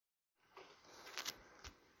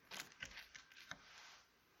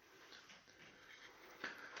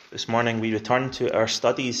This morning we return to our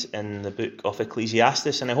studies in the book of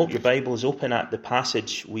Ecclesiastes, and I hope your Bible is open at the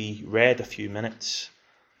passage we read a few minutes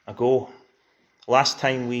ago. Last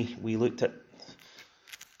time we looked at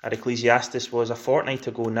Ecclesiastes was a fortnight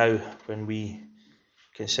ago now, when we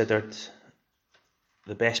considered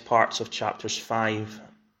the best parts of chapters 5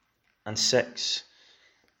 and 6.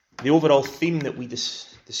 The overall theme that we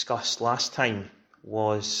discussed last time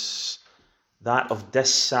was that of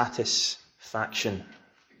dissatisfaction.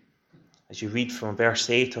 As you read from verse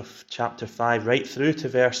 8 of chapter 5 right through to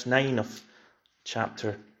verse 9 of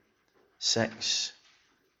chapter 6,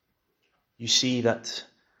 you see that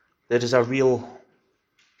there is a real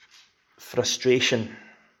frustration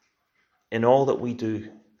in all that we do.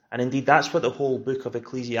 And indeed, that's what the whole book of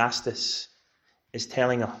Ecclesiastes is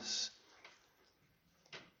telling us.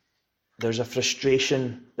 There's a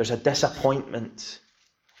frustration, there's a disappointment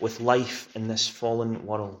with life in this fallen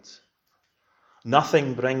world.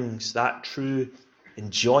 Nothing brings that true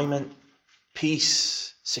enjoyment,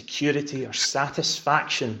 peace, security, or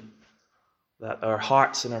satisfaction that our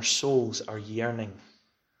hearts and our souls are yearning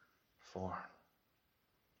for.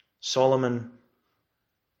 Solomon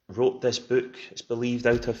wrote this book, it's believed,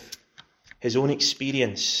 out of his own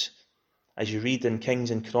experience, as you read in Kings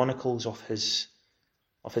and Chronicles of his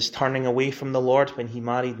turning away from the Lord when he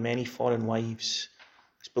married many foreign wives.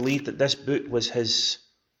 It's believed that this book was his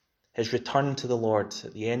return to the Lord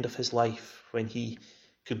at the end of his life, when he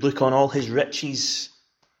could look on all his riches,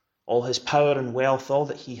 all his power and wealth, all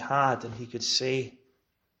that he had, and he could say,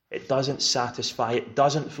 it doesn't satisfy, it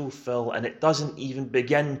doesn't fulfill, and it doesn't even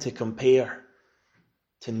begin to compare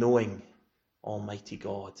to knowing Almighty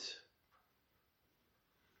God.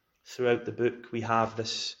 Throughout the book we have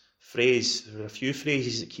this phrase, there are a few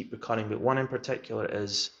phrases that keep recurring, but one in particular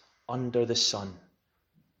is under the sun.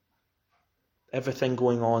 Everything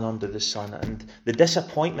going on under the sun, and the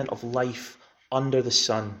disappointment of life under the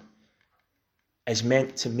sun is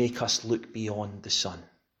meant to make us look beyond the sun,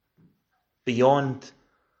 beyond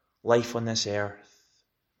life on this earth,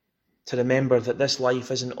 to remember that this life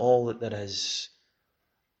isn't all that there is,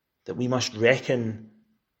 that we must reckon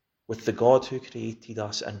with the God who created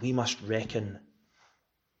us, and we must reckon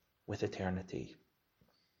with eternity.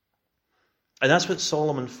 And that's what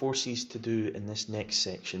Solomon forces to do in this next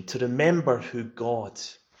section, to remember who God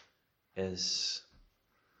is.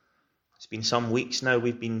 It's been some weeks now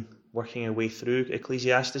we've been working our way through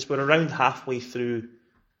Ecclesiastes. We're around halfway through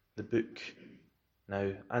the book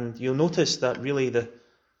now. And you'll notice that really the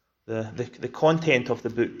content of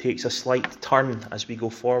the book takes a slight turn as we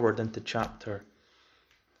go forward into chapter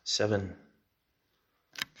 7.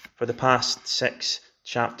 For the past 6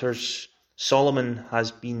 chapters, Solomon has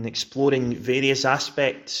been exploring various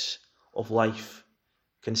aspects of life,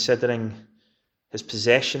 considering his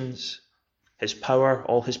possessions, his power,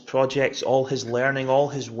 all his projects, all his learning, all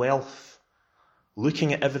his wealth,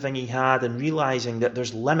 looking at everything he had and realizing that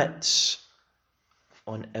there's limits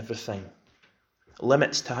on everything.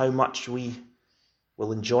 Limits to how much we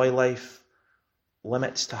will enjoy life,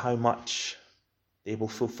 limits to how much they will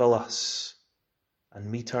fulfill us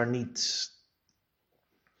and meet our needs.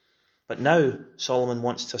 But now Solomon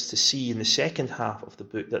wants us to see in the second half of the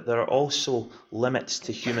book that there are also limits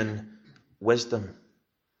to human wisdom.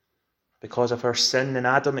 Because of our sin, and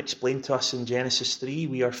Adam explained to us in Genesis 3,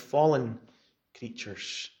 we are fallen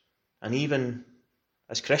creatures. And even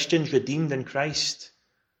as Christians redeemed in Christ,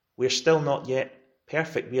 we're still not yet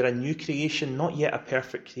perfect. We are a new creation, not yet a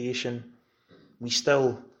perfect creation. We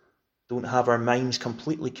still don't have our minds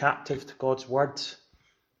completely captive to God's word.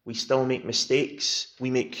 We still make mistakes. We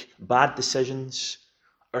make bad decisions.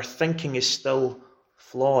 Our thinking is still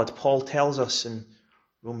flawed. Paul tells us in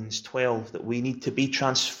Romans 12 that we need to be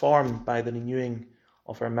transformed by the renewing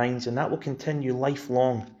of our minds, and that will continue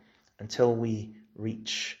lifelong until we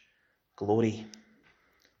reach glory.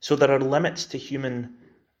 So there are limits to human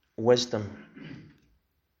wisdom.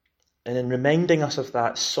 And in reminding us of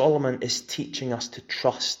that, Solomon is teaching us to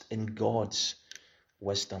trust in God's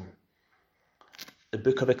wisdom. The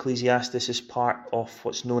book of Ecclesiastes is part of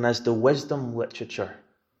what's known as the wisdom literature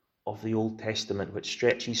of the Old Testament, which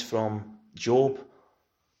stretches from Job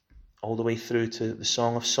all the way through to the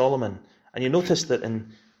Song of Solomon. And you notice that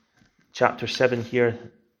in chapter 7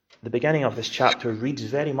 here, the beginning of this chapter reads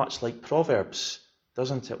very much like Proverbs,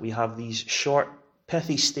 doesn't it? We have these short,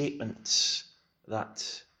 pithy statements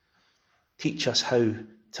that teach us how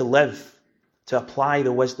to live, to apply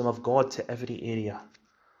the wisdom of God to every area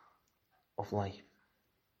of life.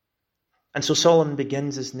 And so Solomon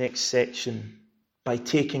begins his next section by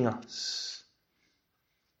taking us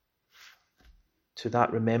to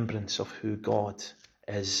that remembrance of who God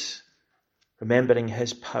is. remembering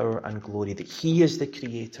his power and glory, that he is the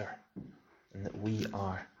creator and that we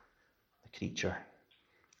are the creature.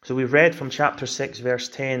 So we've read from chapter 6, verse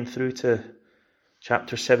 10 through to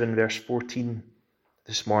chapter 7, verse 14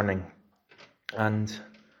 this morning. And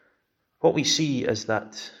what we see is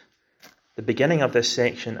that the beginning of this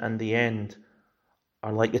section and the end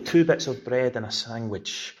are like the two bits of bread in a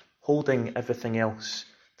sandwich, holding everything else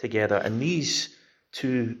together. And these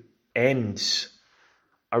two ends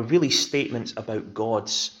are really statements about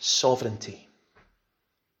God's sovereignty.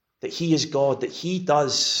 That he is God, that he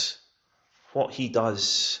does what he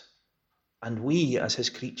does, and we as his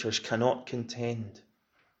creatures cannot contend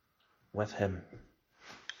with him.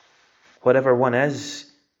 Whatever one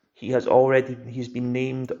is, he's been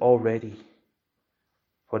named already.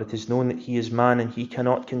 For it is known that he is man, and he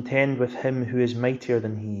cannot contend with him who is mightier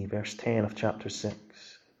than he. Verse 10 of chapter 6.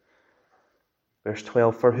 Verse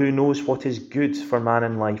 12, for who knows what is good for man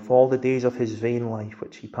in life, all the days of his vain life,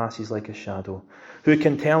 which he passes like a shadow? Who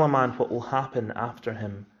can tell a man what will happen after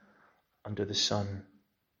him under the sun?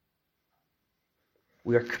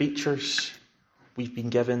 We are creatures. We've been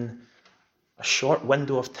given a short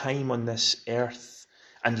window of time on this earth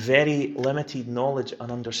and very limited knowledge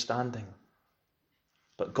and understanding.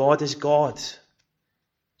 But God is God.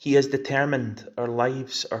 He has determined our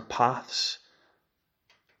lives, our paths.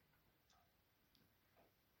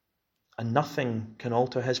 And nothing can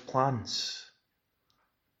alter his plans.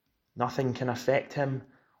 Nothing can affect him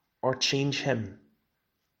or change him.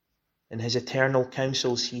 In his eternal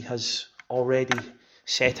counsels, he has already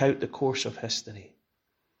set out the course of history.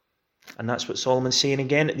 And that's what Solomon's saying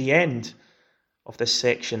again at the end of this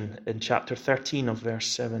section in chapter 13 of verse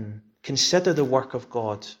 7. Consider the work of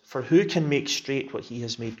God, for who can make straight what he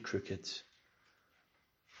has made crooked?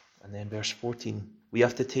 And then verse 14, we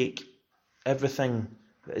have to take everything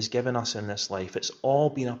that is given us in this life. It's all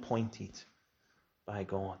been appointed by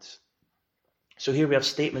God. So here we have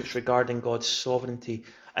statements regarding God's sovereignty,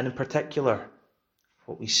 and in particular,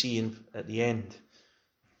 what we see at the end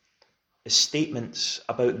is statements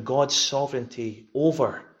about God's sovereignty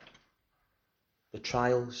over the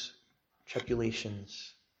trials,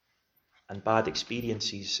 tribulations, and bad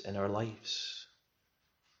experiences in our lives.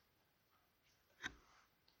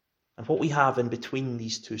 And what we have in between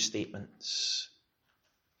these two statements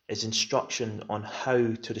is instruction on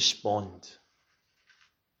how to respond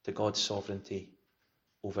to God's sovereignty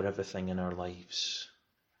over everything in our lives.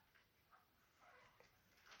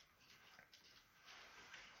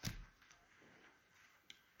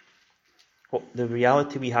 The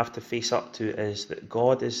reality we have to face up to is that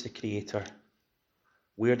God is the creator.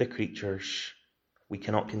 We're the creatures. We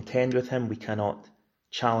cannot contend with him. We cannot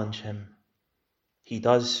challenge him. He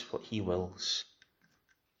does what he wills.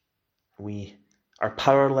 We are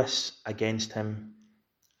powerless against him.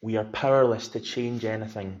 We are powerless to change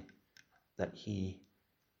anything that he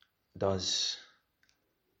does.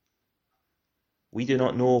 We do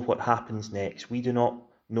not know what happens next. We do not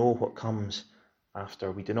know what comes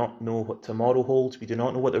after. We do not know what tomorrow holds. We do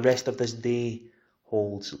not know what the rest of this day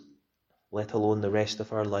holds, let alone the rest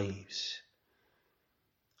of our lives.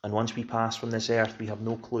 And once we pass from this earth, we have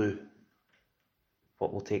no clue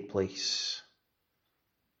what will take place.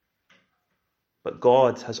 But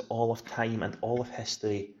God has all of time and all of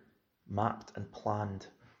history mapped and planned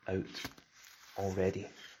out already.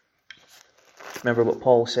 Remember what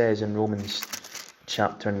Paul says in Romans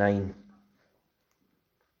chapter 9.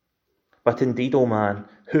 But indeed, O man,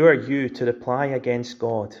 who are you to reply against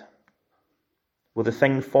God? Will the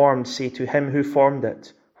thing formed say to him who formed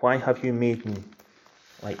it, why have you made me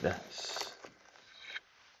like this?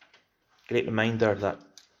 Great reminder that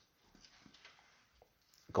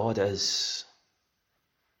God is.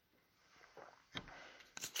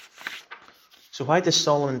 So why does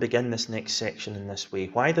Solomon begin this next section in this way?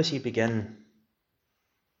 Why does he begin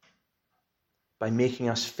by making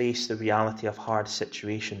us face the reality of hard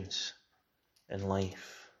situations in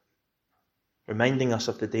life? Reminding us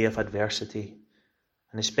of the day of adversity,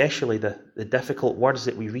 and especially the difficult words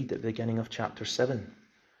that we read at the beginning of chapter 7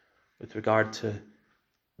 with regard to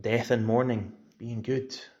death and mourning being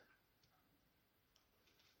good.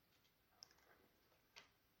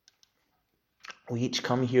 We each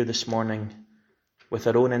come here this morning with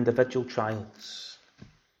our own individual trials.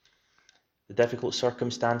 The difficult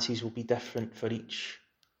circumstances will be different for each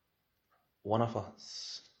one of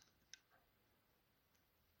us.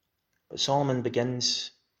 But Solomon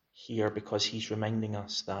begins here because he's reminding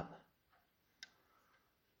us that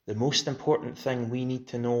the most important thing we need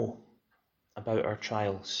to know about our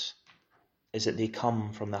trials is that they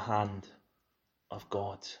come from the hand of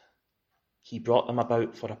God. He brought them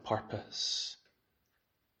about for a purpose.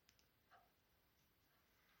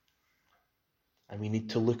 And we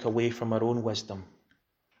need to look away from our own wisdom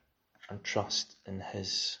and trust in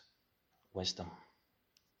his wisdom.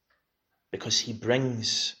 Because he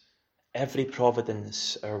brings every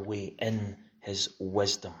providence our way in his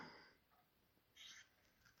wisdom.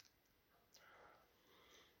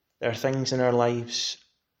 There are things in our lives,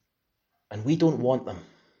 and we don't want them.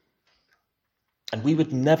 And we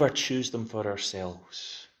would never choose them for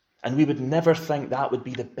ourselves. And we would never think that would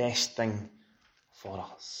be the best thing for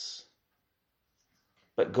us.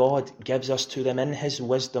 But God gives us to them in his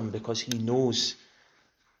wisdom because he knows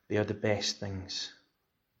they are the best things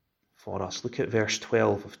for us. Look at verse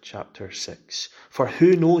 12 of chapter 6. For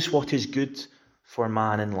who knows what is good for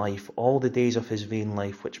man in life, all the days of his vain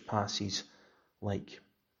life which passes like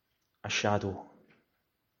a shadow.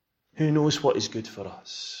 Who knows what is good for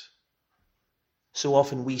us? So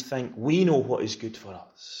often we think we know what is good for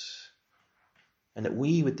us and that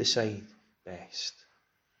we would decide best.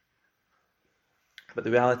 But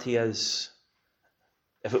the reality is,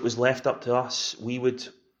 if it was left up to us, we would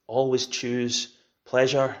always choose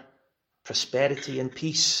pleasure, prosperity and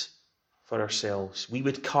peace for ourselves. We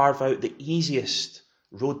would carve out the easiest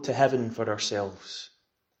road to heaven for ourselves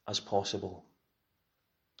as possible.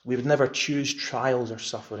 We would never choose trials or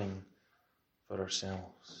suffering for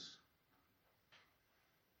ourselves.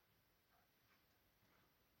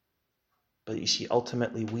 But you see,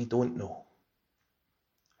 ultimately we don't know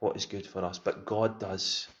what is good for us, but God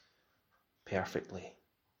does perfectly.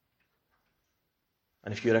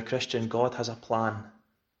 And if you're a Christian, God has a plan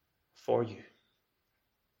for you.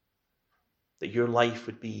 That your life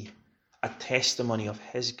would be a testimony of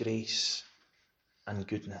his grace and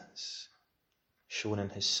goodness shown in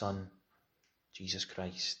his Son, Jesus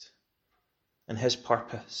Christ. And his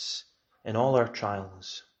purpose in all our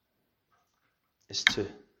trials is to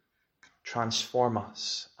transform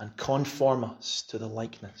us and conform us to the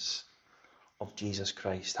likeness of Jesus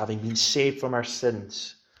Christ, having been saved from our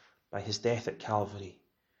sins by his death at Calvary,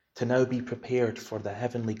 to now be prepared for the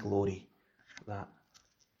heavenly glory that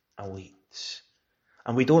awaits.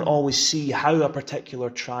 And we don't always see how a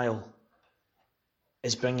particular trial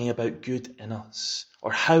is bringing about good in us,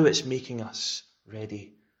 or how it's making us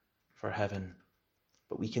ready for heaven.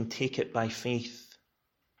 But we can take it by faith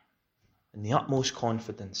in the utmost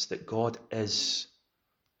confidence that God is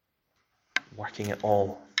working it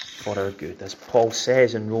all for our good. As Paul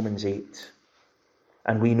says in Romans 8,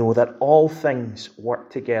 and we know that all things work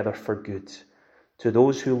together for good to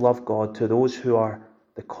those who love God, to those who are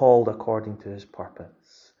the called according to his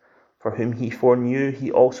purpose. For whom he foreknew,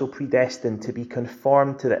 he also predestined to be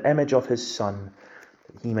conformed to the image of his Son,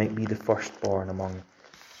 that he might be the firstborn among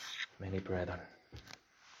many brethren.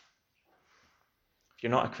 If you're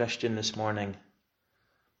not a Christian this morning,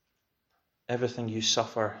 everything you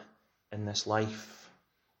suffer in this life,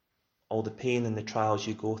 all the pain and the trials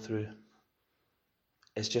you go through,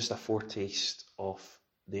 is just a foretaste of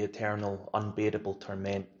the eternal, unbearable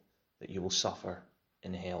torment that you will suffer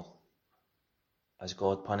in hell, as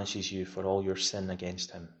God punishes you for all your sin against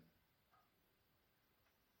him.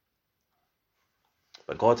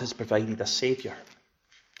 But God has provided a Saviour,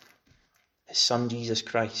 his Son Jesus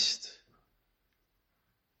Christ,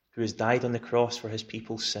 who has died on the cross for his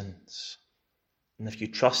people's sins. And if you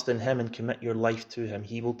trust in him and commit your life to him,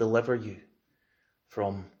 he will deliver you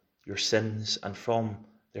from your sins and from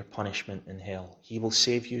their punishment in hell. He will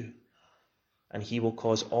save you, and he will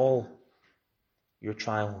cause all your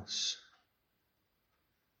trials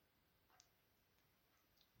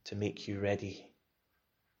to make you ready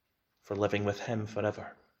for living with him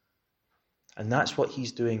forever. And that's what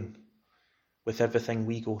he's doing with everything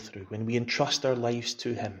we go through. When we entrust our lives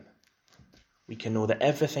to him, we can know that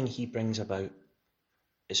everything he brings about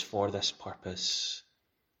is for this purpose,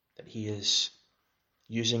 that he is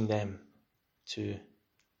using them to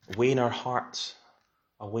wane our hearts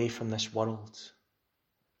away from this world,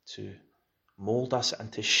 to mold us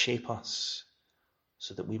and to shape us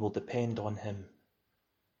so that we will depend on him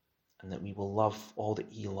and that we will love all that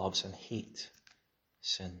he loves and hate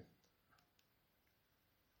sin.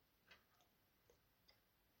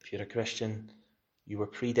 If you're a Christian, you were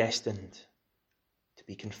predestined to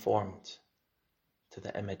be conformed to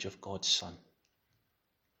the image of God's Son.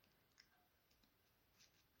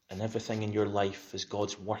 And everything in your life is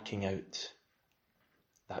God's working out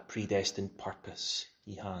that predestined purpose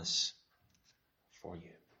he has for you.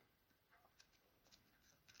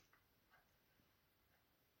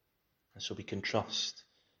 And so we can trust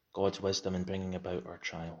God's wisdom in bringing about our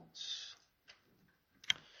trials.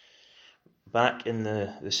 Back in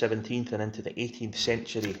the 17th and into the 18th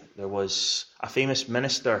century, there was a famous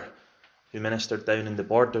minister who ministered down in the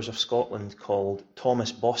borders of Scotland called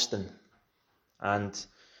Thomas Boston. And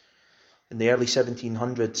in the early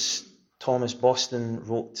 1700s, Thomas Boston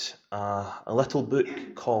wrote a little book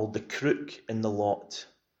called The Crook in the Lot.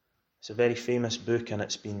 It's a very famous book, and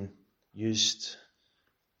it's been used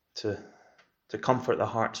to comfort the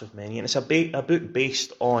hearts of many. And it's a book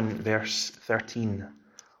based on verse 13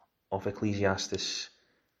 of Ecclesiastes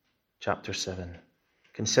chapter 7.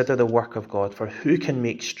 Consider the work of God, for who can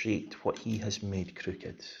make straight what he has made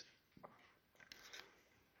crooked?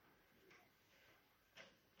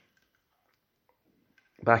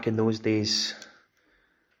 Back in those days,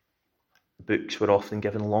 books were often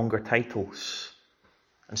given longer titles.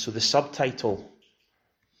 And so the subtitle,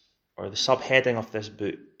 or the subheading of this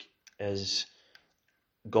book, is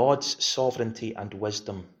God's Sovereignty and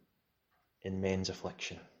Wisdom in Men's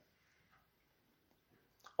Affliction.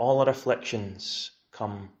 All our afflictions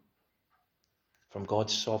come from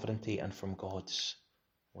God's sovereignty and from God's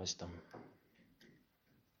wisdom.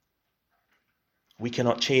 We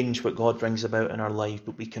cannot change what God brings about in our life,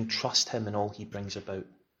 but we can trust him in all he brings about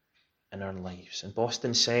in our lives. And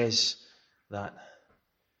Boston says that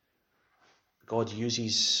God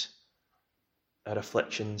uses our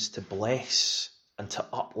afflictions to bless and to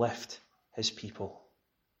uplift his people.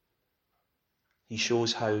 He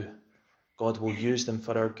shows how God will use them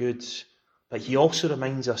for our good, but he also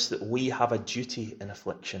reminds us that we have a duty in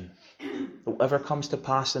affliction. Whatever comes to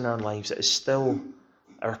pass in our lives, it is still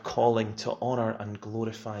our calling to honour and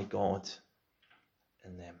glorify God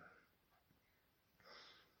in them.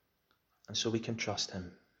 And so we can trust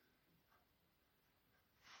him.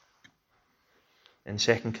 In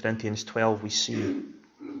 2 Corinthians 12 we see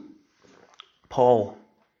Paul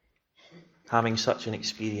having such an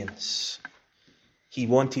experience. He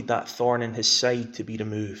wanted that thorn in his side to be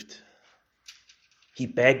removed. He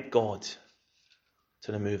begged God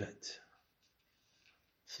to remove it.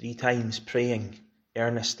 3 times praying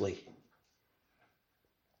earnestly.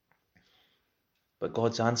 But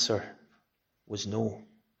God's answer was no.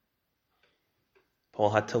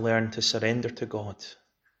 Paul had to learn to surrender to God.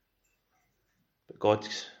 But God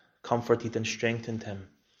comforted and strengthened him,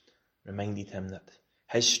 reminded him that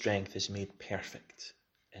his strength is made perfect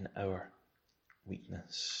in our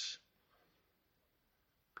weakness.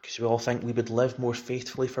 Because we all think we would live more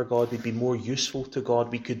faithfully for God, we'd be more useful to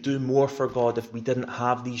God, we could do more for God if we didn't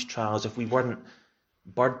have these trials, if we weren't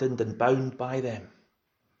burdened and bound by them.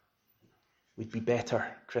 We'd be better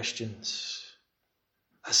Christians.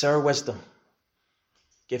 That's our wisdom.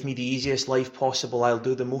 Give me the easiest life possible, I'll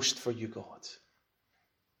do the most for you, God.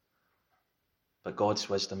 But God's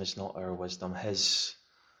wisdom is not our wisdom. His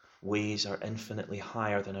ways are infinitely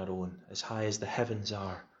higher than our own, as high as the heavens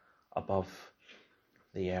are above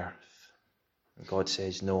the earth. And God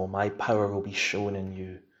says, no, my power will be shown in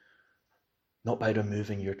you, not by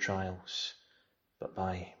removing your trials, but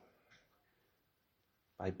by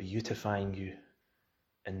beautifying you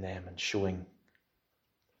in them and showing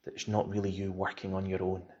that it's not really you working on your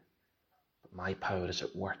own, but my power is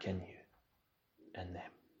at work in you, in them.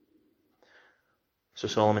 So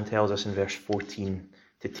Solomon tells us in verse 14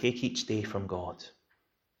 to take each day from God,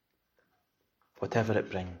 whatever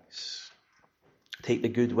it brings. Take the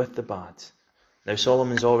good with the bad. Now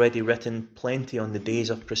Solomon's already written plenty on the days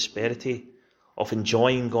of prosperity, of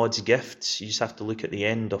enjoying God's gifts. You just have to look at the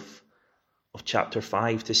end of chapter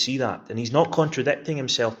 5 to see that. And he's not contradicting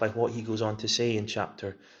himself by what he goes on to say in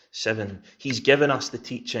chapter 7. He's given us the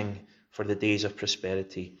teaching for the days of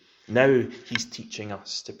prosperity. Now he's teaching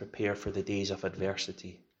us to prepare for the days of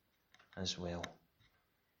adversity as well.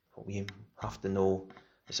 What we have to know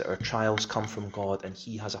is that our trials come from God and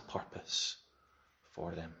he has a purpose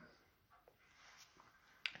for them.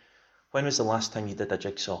 When was the last time you did a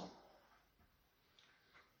jigsaw?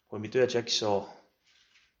 When we do a jigsaw,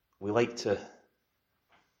 we like to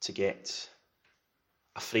get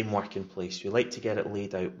a framework in place. We like to get it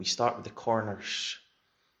laid out. We start with the corners.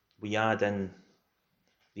 We add in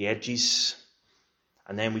the edges,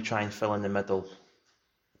 and then we try and fill in the middle.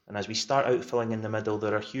 And as we start out filling in the middle,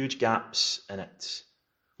 there are huge gaps in it.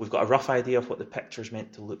 We've got a rough idea of what the picture's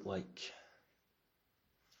meant to look like.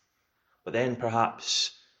 But then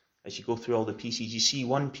perhaps, as you go through all the pieces, you see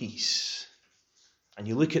one piece, and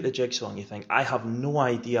you look at the jigsaw and you think, I have no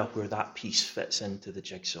idea where that piece fits into the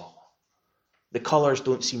jigsaw. The colours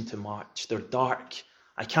don't seem to match. They're dark.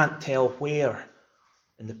 I can't tell where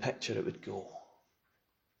in the picture it would go.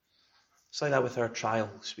 It's like that with our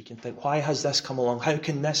trials. We can think, why has this come along? How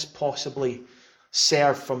can this possibly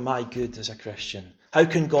serve for my good as a Christian? How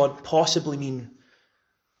can God possibly mean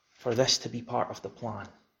for this to be part of the plan?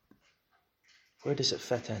 Where does it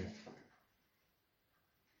fit in?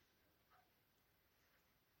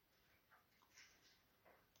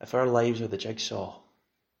 If our lives are the jigsaw,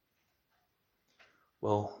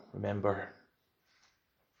 well, remember,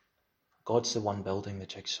 God's the one building the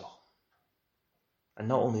jigsaw. And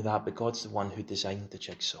not only that, but God's the one who designed the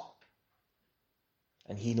jigsaw.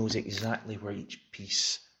 And he knows exactly where each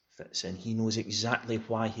piece fits in. He knows exactly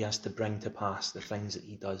why he has to bring to pass the things that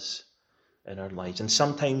he does in our lives. And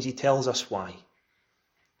sometimes he tells us why.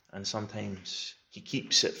 And sometimes he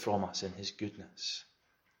keeps it from us in his goodness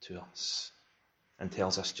to us and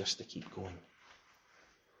tells us just to keep going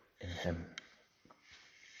in him.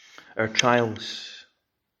 Our trials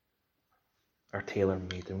are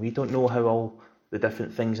tailor-made, and we don't know how all the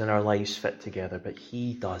different things in our lives fit together, but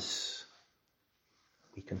he does.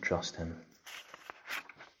 We can trust him.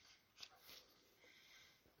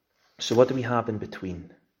 So what do we have in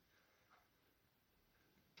between?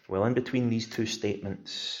 Well, in between these two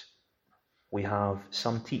statements, we have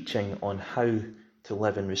some teaching on how to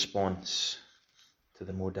live in response to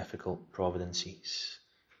the more difficult providences.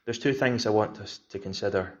 There's two things I want us to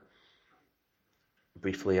consider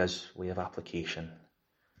briefly as way of application.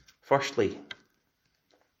 Firstly,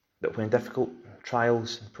 that when difficult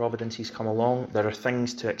trials and providences come along, there are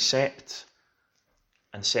things to accept,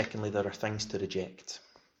 and secondly, there are things to reject.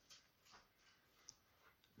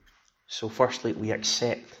 So firstly, we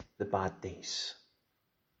accept the bad days,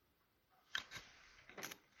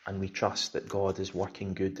 and we trust that God is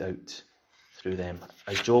working good out through them.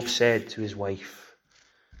 As Job said to his wife,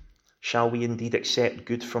 shall we indeed accept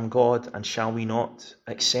good from God, and shall we not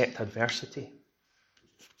accept adversity?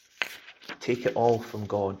 Take it all from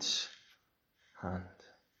God's hand.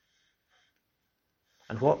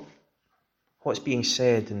 And what's being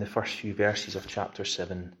said in the first few verses of chapter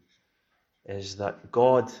 7 is that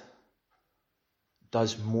God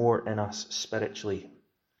does more in us spiritually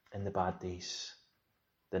in the bad days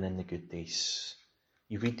than in the good days.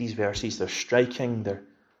 You read these verses, they're striking,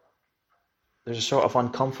 there's a sort of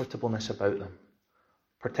uncomfortableness about them,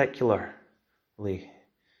 particularly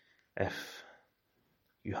if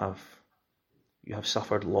you have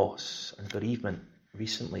suffered loss and bereavement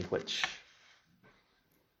recently, which,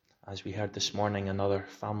 as we heard this morning, another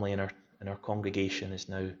family in our congregation is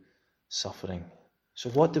now suffering. So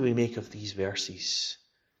what do we make of these verses?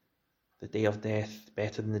 The day of death,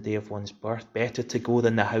 better than the day of one's birth, better to go to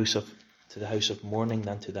the house of mourning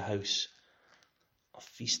than to the house of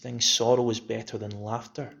feasting. Sorrow is better than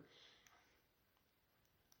laughter.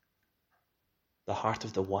 The heart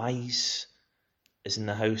of the wise is in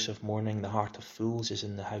the house of mourning. The heart of fools is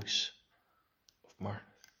in the house of mirth.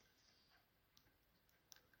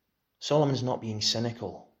 Solomon's not being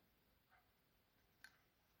cynical.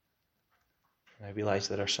 And I realise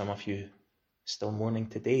there are some of you still mourning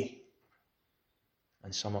today,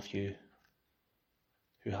 and some of you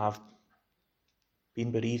who have been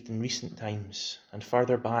bereaved in recent times, and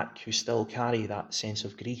further back who still carry that sense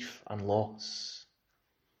of grief and loss.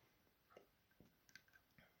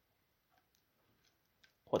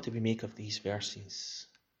 What do we make of these verses?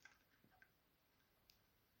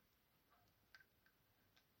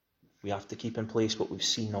 We have to keep in place what we've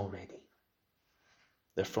seen already.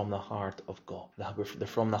 They're from the heart of God. They're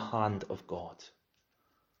from the hand of God.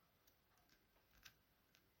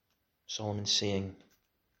 Solomon's saying,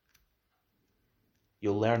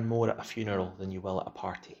 you'll learn more at a funeral than you will at a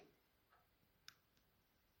party.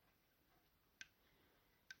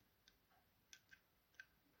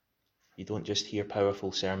 You don't just hear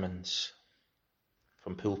powerful sermons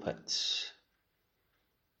from pulpits.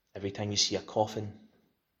 Every time you see a coffin,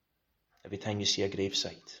 every time you see a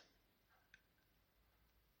gravesite,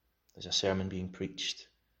 there's a sermon being preached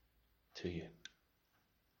to you.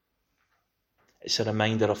 It's a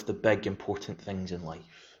reminder of the big, important things in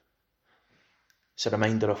life. It's a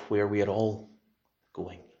reminder of where we are all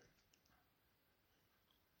going.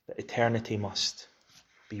 That eternity must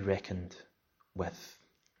be reckoned with.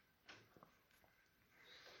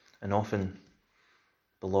 And often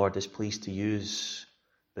the Lord is pleased to use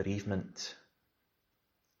bereavement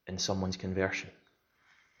in someone's conversion.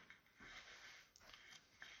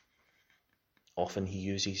 Often he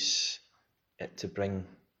uses it to bring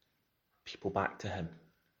people back to him,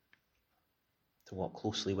 to walk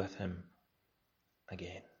closely with him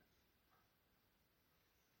again.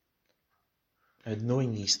 Now,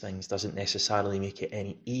 knowing these things doesn't necessarily make it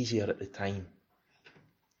any easier at the time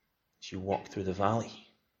as you walk through the valley.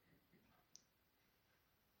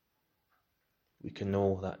 We can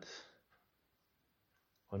know that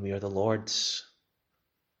when we are the Lord's,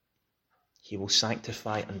 he will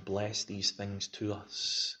sanctify and bless these things to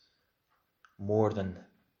us more than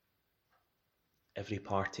every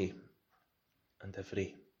party and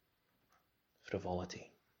every frivolity.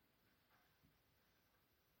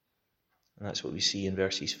 And that's what we see in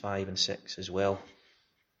verses 5 and 6 as well.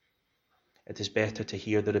 It is better to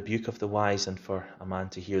hear the rebuke of the wise than for a man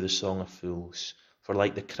to hear the song of fools. For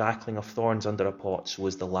like the crackling of thorns under a pot, so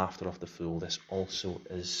is the laughter of the fool. This also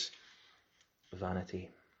is vanity.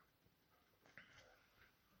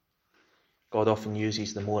 God often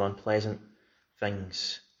uses the more unpleasant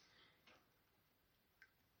things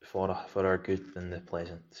for our good than the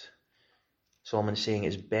pleasant. Solomon's saying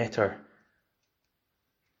it's better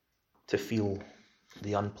to feel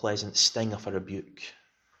the unpleasant sting of a rebuke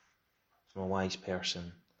from a wise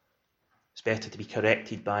person. It's better to be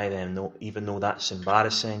corrected by them, even though that's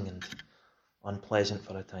embarrassing and unpleasant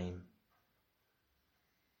for a time.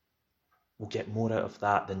 We'll get more out of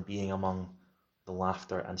that than being among the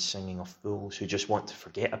laughter and singing of fools who just want to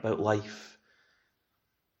forget about life.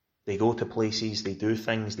 They go to places, they do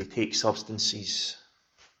things, they take substances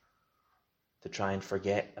to try and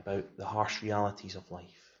forget about the harsh realities of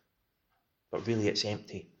life. But really it's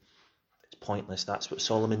empty. It's pointless. That's what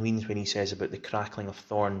Solomon means when he says about the crackling of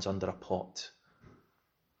thorns under a pot.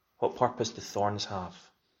 What purpose do thorns have?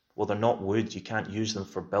 Well, they're not wood. You can't use them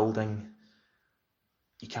for building.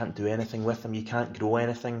 You can't do anything with them. You can't grow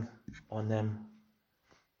anything on them.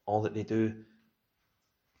 All that they do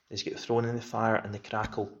is get thrown in the fire and they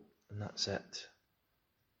crackle, and that's it.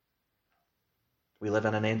 We live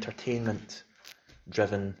in an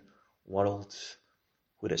entertainment-driven world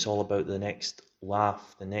where it's all about the next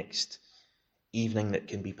laugh, the next evening that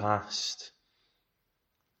can be passed,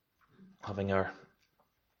 having our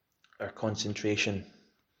concentration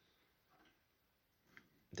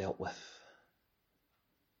dealt with.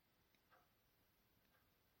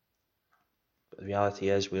 But the reality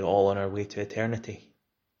is we're all on our way to eternity.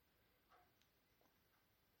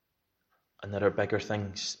 And there are bigger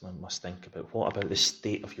things one must think about. What about the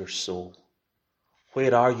state of your soul?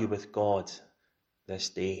 Where are you with God this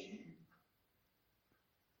day?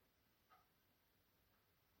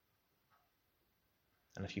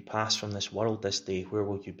 And if you pass from this world this day, where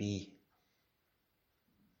will you be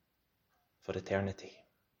for eternity?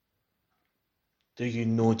 Do you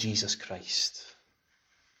know Jesus Christ?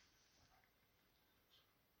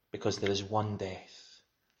 Because there is one death,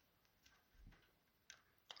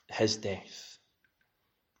 his death,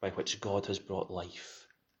 by which God has brought life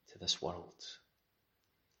to this world.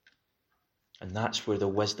 And that's where the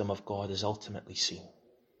wisdom of God is ultimately seen.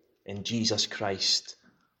 In Jesus Christ,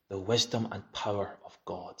 the wisdom and power of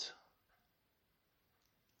God.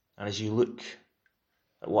 And as you look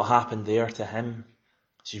at what happened there to him,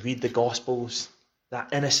 as you read the Gospels,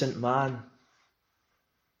 that innocent man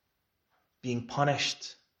being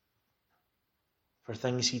punished for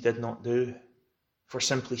things he did not do, for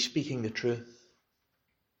simply speaking the truth.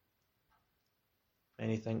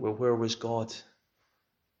 And you think, well, where was God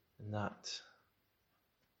in that?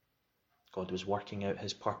 God was working out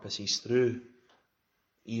his purposes through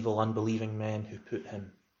evil, unbelieving men who put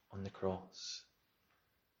him on the cross.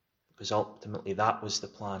 Because ultimately that was the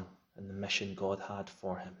plan and the mission God had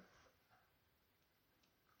for him.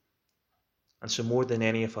 And so more than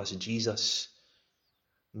any of us, Jesus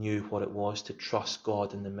knew what it was to trust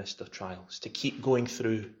God in the midst of trials, to keep going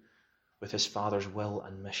through with his Father's will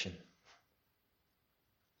and mission.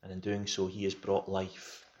 And in doing so, he has brought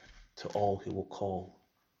life to all who will call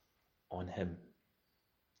on him.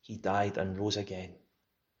 He died and rose again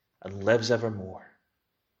and lives evermore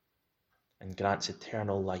and grants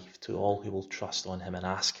eternal life to all who will trust on him and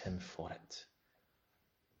ask him for it.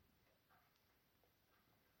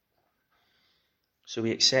 So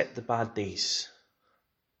we accept the bad days,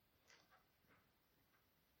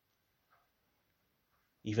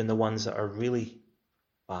 even the ones that are really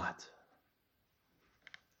bad.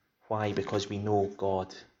 Why? Because we know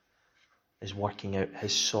God is working out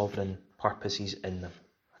his sovereign purposes in them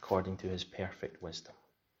according to his perfect wisdom.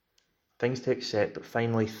 Things to accept, but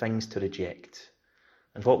finally things to reject.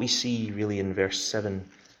 And what we see really in verse 7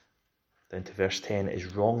 down to verse 10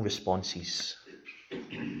 is wrong responses.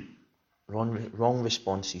 Wrong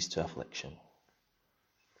responses to affliction.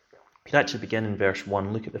 You can actually begin in verse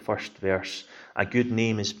 1. Look at the first verse. A good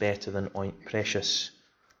name is better than precious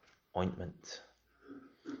ointment.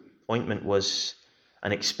 Ointment was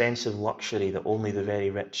an expensive luxury that only the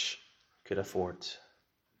very rich could afford.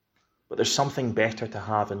 But there's something better to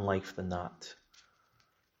have in life than that.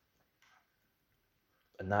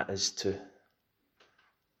 And that is to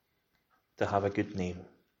have a good name.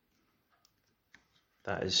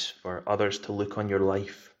 That is for others to look on your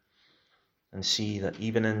life and see that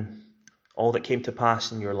even in all that came to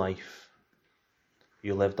pass in your life,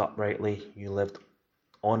 you lived uprightly, you lived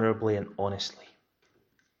honourably and honestly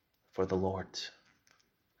for the Lord.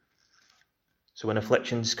 So when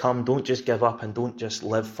afflictions come, don't just give up and don't just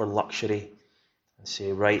live for luxury and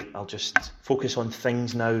say, right, I'll just focus on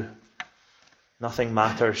things now. Nothing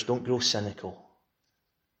matters. Don't grow cynical.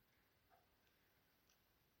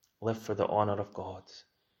 Live for the honour of God.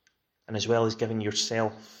 And as well as giving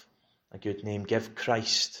yourself a good name, give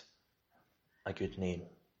Christ a good name.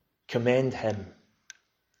 Commend him.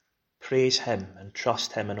 Praise him and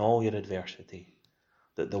trust him in all your adversity,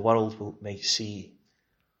 that the world may see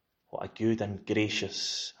what a good and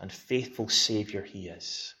gracious and faithful Saviour he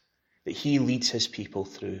is, that he leads his people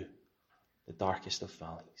through the darkest of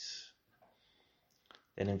valleys.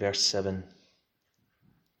 Then in verse 7,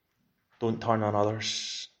 don't turn on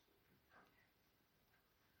others.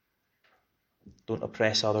 Don't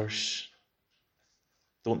oppress others.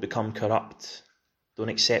 Don't become corrupt. Don't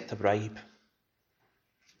accept a bribe.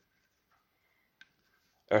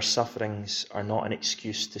 Our sufferings are not an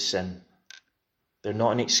excuse to sin. They're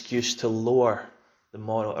not an excuse to lower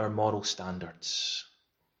our moral standards.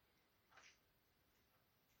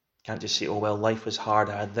 Can't just say, oh well, life was hard,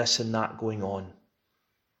 I had this and that going on.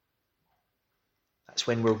 That's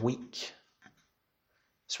when we're weak.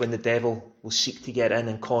 It's when the devil will seek to get in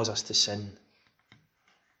and cause us to sin.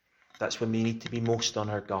 That's when we need to be most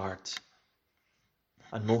on our guard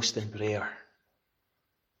and most in prayer.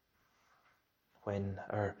 When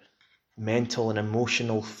our mental and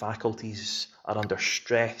emotional faculties are under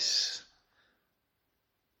stress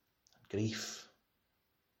and grief,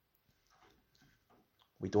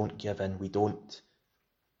 we don't give in, we don't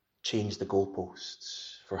change the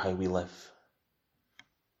goalposts for how we live.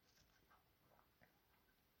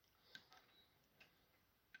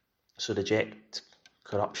 So reject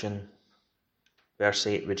corruption. Verse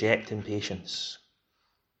 8, reject impatience.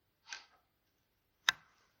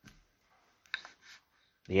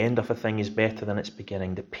 The end of a thing is better than its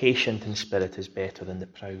beginning. The patient in spirit is better than the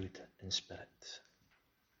proud in spirit.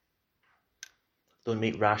 Don't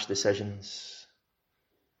make rash decisions.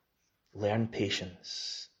 Learn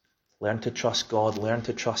patience. Learn to trust God. Learn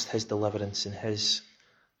to trust his deliverance in his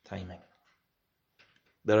timing.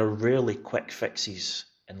 There are rarely quick fixes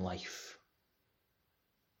in life.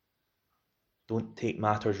 Don't take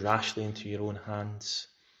matters rashly into your own hands.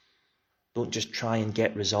 Don't just try and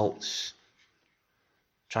get results.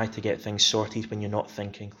 Try to get things sorted when you're not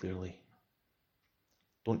thinking clearly.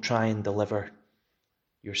 Don't try and deliver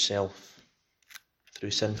yourself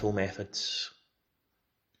through sinful methods.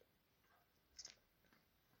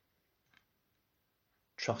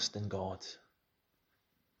 Trust in God.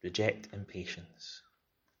 Reject impatience.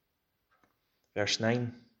 Verse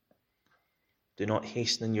 9. Do not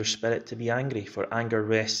hasten in your spirit to be angry, for anger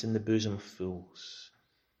rests in the bosom of fools.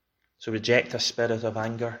 So reject a spirit of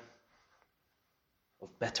anger,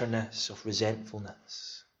 of bitterness, of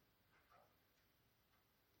resentfulness.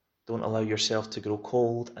 Don't allow yourself to grow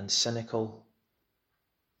cold and cynical,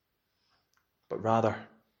 but rather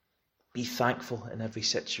be thankful in every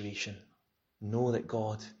situation. Know that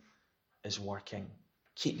God is working.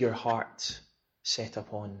 Keep your heart set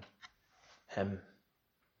upon him.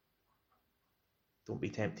 Don't be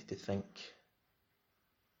tempted to think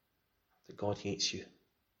that God hates you.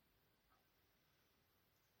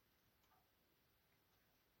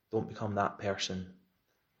 Don't become that person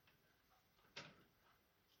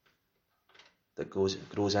that grows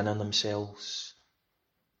in on themselves,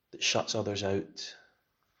 that shuts others out,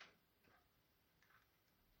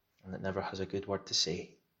 and that never has a good word to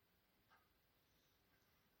say.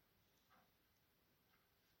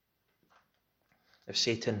 If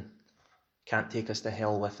Satan can't take us to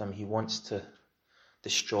hell with him, he wants to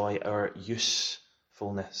destroy our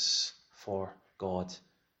usefulness for God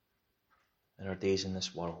in our days in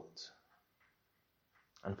this world.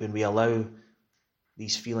 And when we allow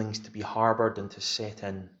these feelings to be harboured and to set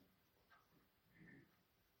in,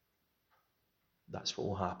 that's what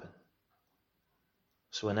will happen.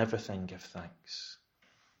 So in everything give thanks.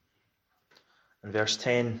 In verse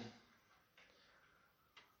 10,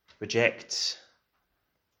 reject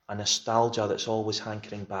a nostalgia that's always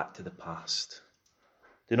hankering back to the past.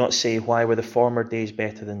 Do not say, why were the former days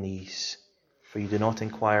better than these? For you do not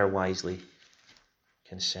inquire wisely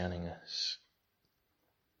concerning us.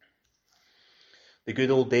 The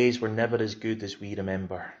good old days were never as good as we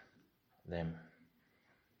remember them.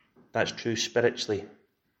 That's true spiritually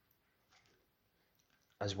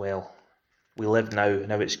as well. We live now.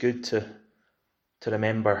 Now it's good to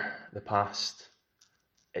remember the past.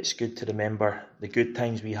 It's good to remember the good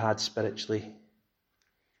times we had spiritually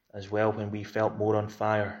as well, when we felt more on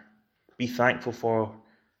fire. Be thankful for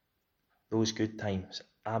those good times,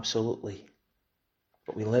 absolutely.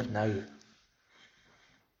 But we live now.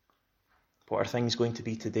 What are things going to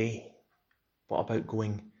be today? What about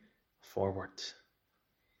going forward?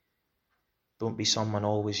 Don't be someone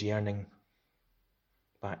always yearning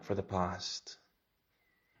back for the past,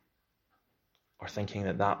 or thinking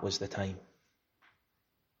that that was the time,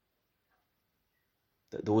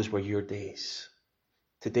 that those were your days.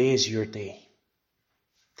 Today is your day.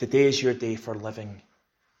 Today is your day for living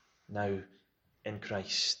now in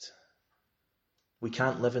Christ. We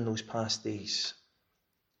can't live in those past days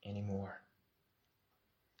anymore.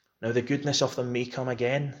 Now, the goodness of them may come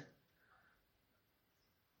again,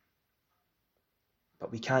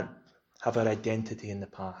 but we can't have our identity in the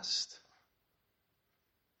past.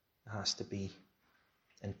 It has to be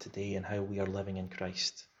in today and how we are living in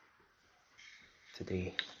Christ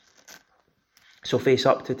today. So face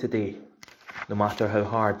up to today, no matter how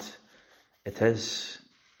hard it is,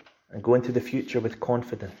 and go into the future with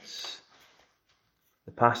confidence.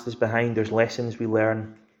 The past is behind, there's lessons we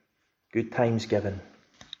learn, good times given.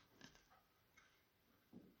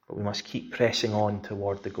 But we must keep pressing on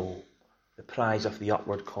toward the goal, the prize of the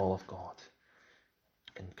upward call of God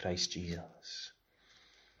in Christ Jesus.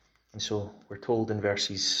 And so we're told in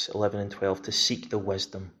verses 11 and 12 to seek the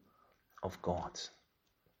wisdom of God.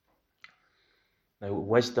 Now,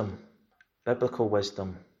 wisdom, biblical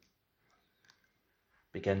wisdom,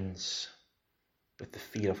 begins with the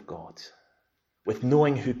fear of God, with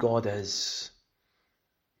knowing who God is,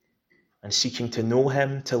 and seeking to know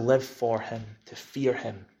him, to live for him, to fear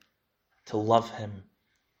him, to love him,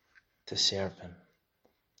 to serve him.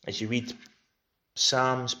 As you read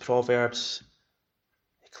Psalms, Proverbs,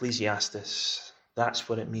 Ecclesiastes, that's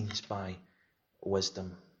what it means by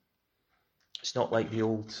wisdom. It's not like the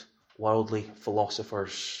old worldly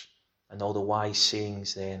philosophers and all the wise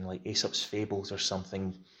sayings then, like Aesop's fables or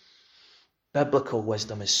something. Biblical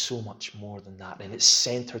wisdom is so much more than that, and it's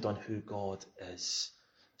centered on who God is.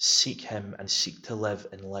 Seek him and seek to live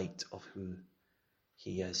in light of who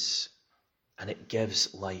he is. And it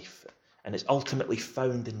gives life, and it's ultimately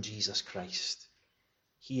found in Jesus Christ.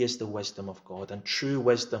 He is the wisdom of God, and true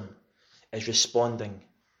wisdom is responding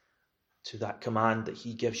to that command that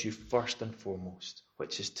he gives you first and foremost,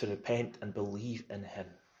 which is to repent and believe in him.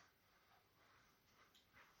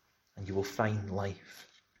 And you will find life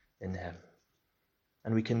in him.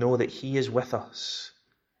 And we can know that he is with us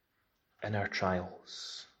in our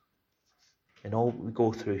trials. In all we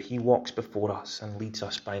go through, he walks before us and leads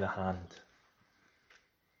us by the hand.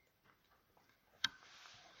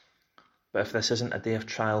 But if this isn't a day of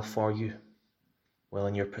trial for you, well,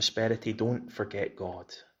 in your prosperity, don't forget God.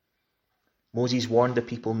 Moses warned the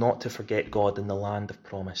people not to forget God in the land of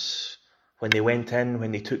promise. When they went in,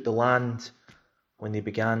 when they took the land, when they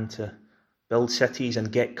began to build cities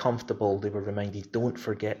and get comfortable, they were reminded, don't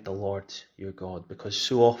forget the Lord your God, because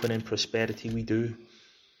so often in prosperity we do.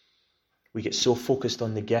 We get so focused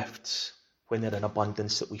on the gifts when they're in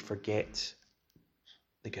abundance that we forget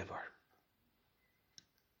the giver.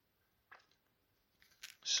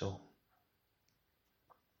 So,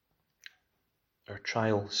 our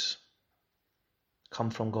trials come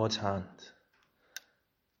from God's hand.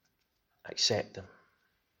 Accept them.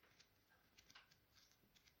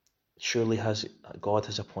 Surely God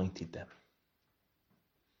has appointed them.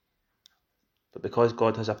 But because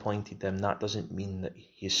God has appointed them, that doesn't mean that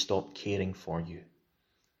he has stopped caring for you.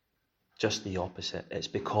 Just the opposite. It's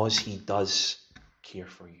because he does care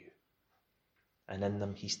for you. And in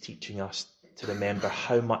them, he's teaching us to remember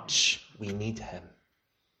how much we need him.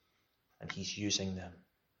 And he's using them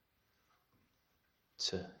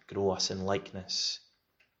to grow us in likeness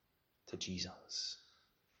to Jesus.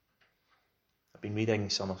 I've been reading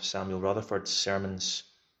some of Samuel Rutherford's sermons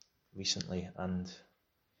recently, and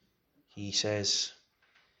he says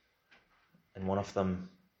in one of them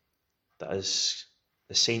that as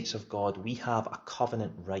the saints of God, we have a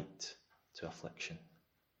covenant right to affliction.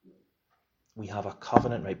 We have a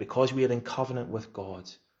covenant right. Because we are in covenant with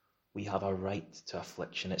God, we have a right to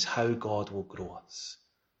affliction. It's how God will grow us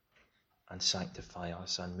and sanctify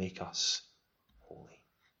us and make us holy.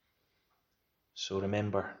 So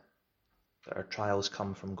remember that our trials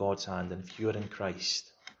come from God's hand, and if you are in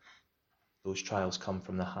Christ, those trials come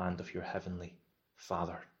from the hand of your heavenly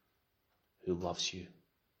Father who loves you.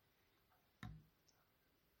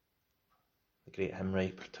 The great hymn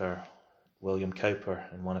writer William Cowper,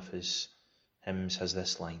 in one of his hymns, has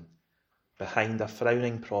this line: behind a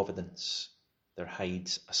frowning providence there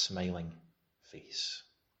hides a smiling face.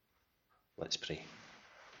 Let's pray.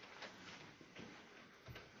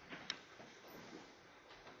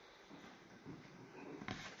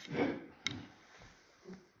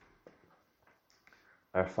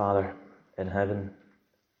 Our Father in heaven,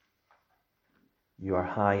 you are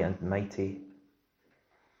high and mighty,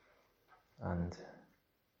 And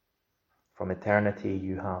from eternity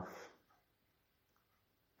you have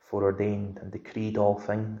foreordained and decreed all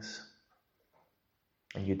things,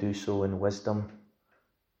 and you do so in wisdom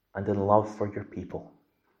and in love for your people.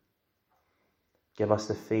 Give us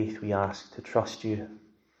the faith, we ask, to trust you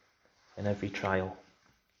in every trial.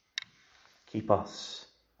 Keep us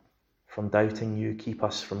from doubting you. Keep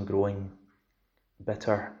us from growing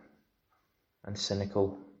bitter and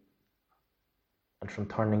cynical and from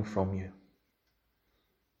turning from you.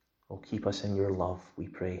 Oh, keep us in your love, we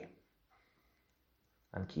pray,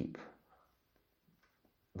 and keep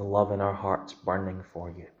the love in our hearts burning for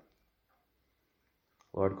you.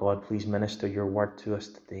 Lord God, please minister your word to us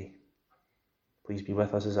today. Please be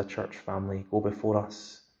with us as a church family. Go before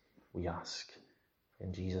us, we ask.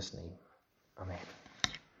 In Jesus' name, amen.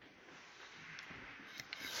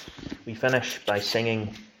 We finish by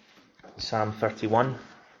singing Psalm 31.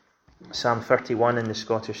 Psalm 31 in the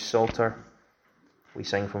Scottish Psalter. We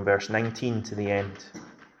sing from verse 19 to the end.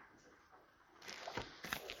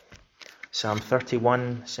 Psalm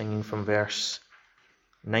 31, singing from verse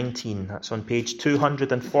 19. That's on page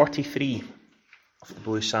 243 of the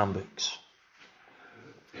Blue Psalm books.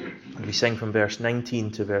 And we sing from verse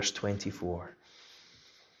 19 to verse 24.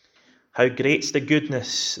 How great's the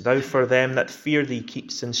goodness thou for them that fear thee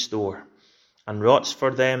keepst in store, and wroughtst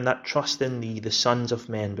for them that trust in thee the sons of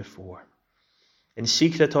men before. In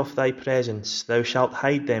secret of thy presence thou shalt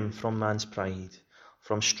hide them from man's pride.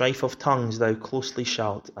 From strife of tongues thou closely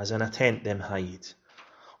shalt, as in a tent, them hide.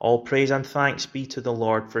 All praise and thanks be to the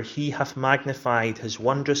Lord, for he hath magnified his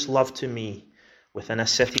wondrous love to me within a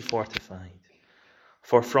city fortified.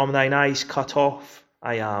 For from thine eyes cut off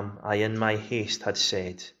I am, I in my haste had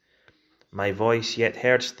said. My voice yet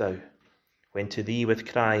heardst thou, when to thee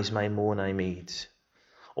with cries my moan I made.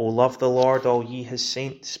 O love the Lord, all ye his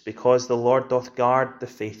saints, because the Lord doth guard the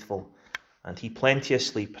faithful, and he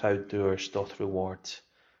plenteously proud doers doth reward.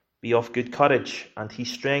 Be of good courage, and he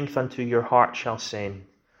strength unto your heart shall send,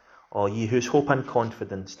 all ye whose hope and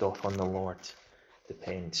confidence doth on the Lord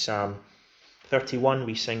depend. Psalm 31,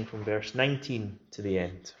 we sing from verse 19 to the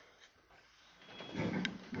end.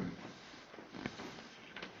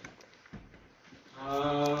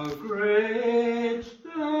 How great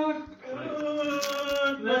the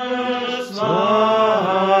goodness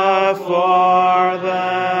of for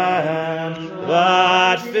them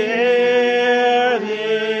that fear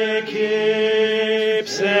thee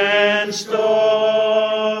keeps in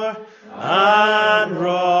store, and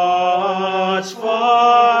wrought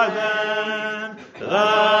for them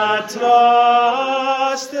that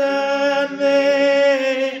trust in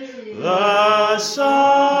thee, the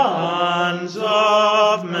sons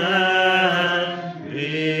of men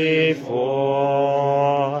before.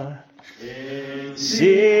 In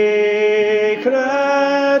secret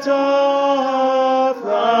of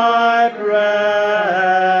thy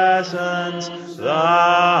presence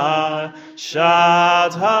thou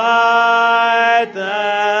shalt hide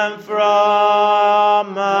them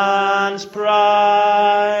from man's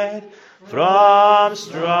pride, from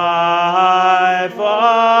strife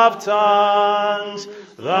of tongues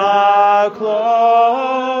thou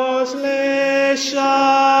closely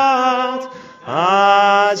shalt,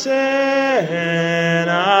 as in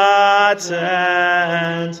a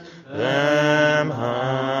tent, them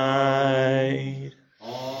hide.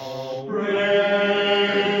 All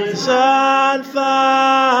praise and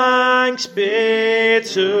thanks be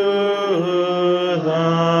to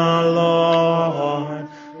the Lord,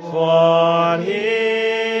 for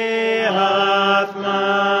he hath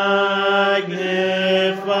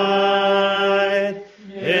magnified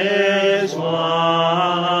his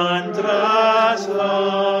wondrous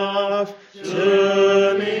love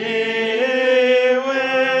to me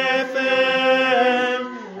within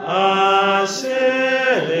a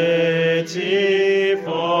city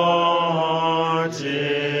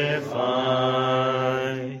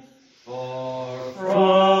fortified. For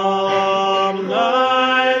from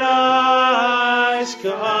thine eyes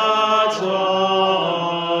cut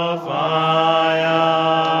off I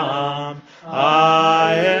am,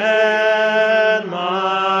 I in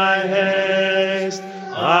my haste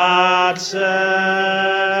had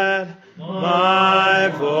said, my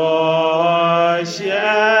voice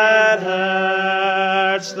yet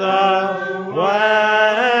heardst thou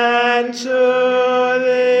when to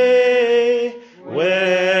thee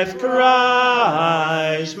with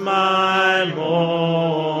cries my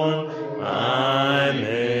moan I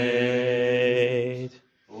made.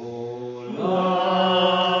 O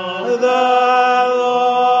Lord, the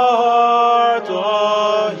Lord,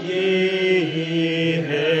 all ye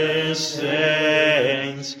his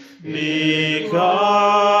saints,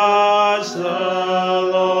 because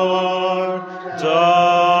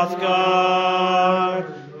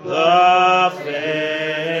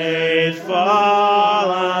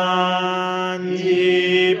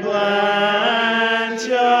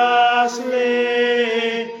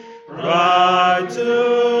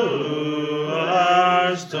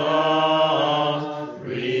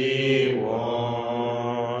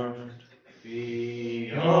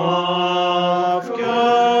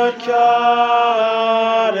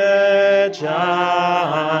courage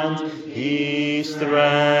and his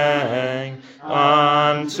strength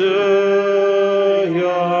unto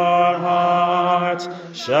your heart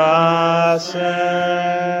shall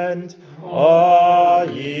send. All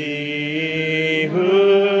ye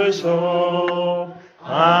whose hope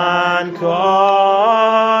and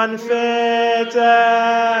confidence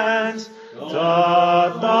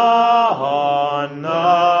doth on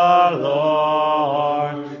the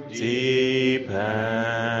Lord depend.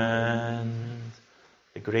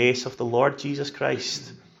 The grace of the Lord Jesus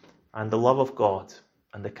Christ and the love of God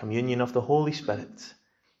and the communion of the Holy Spirit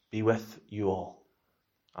be with you all.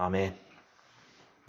 Amen.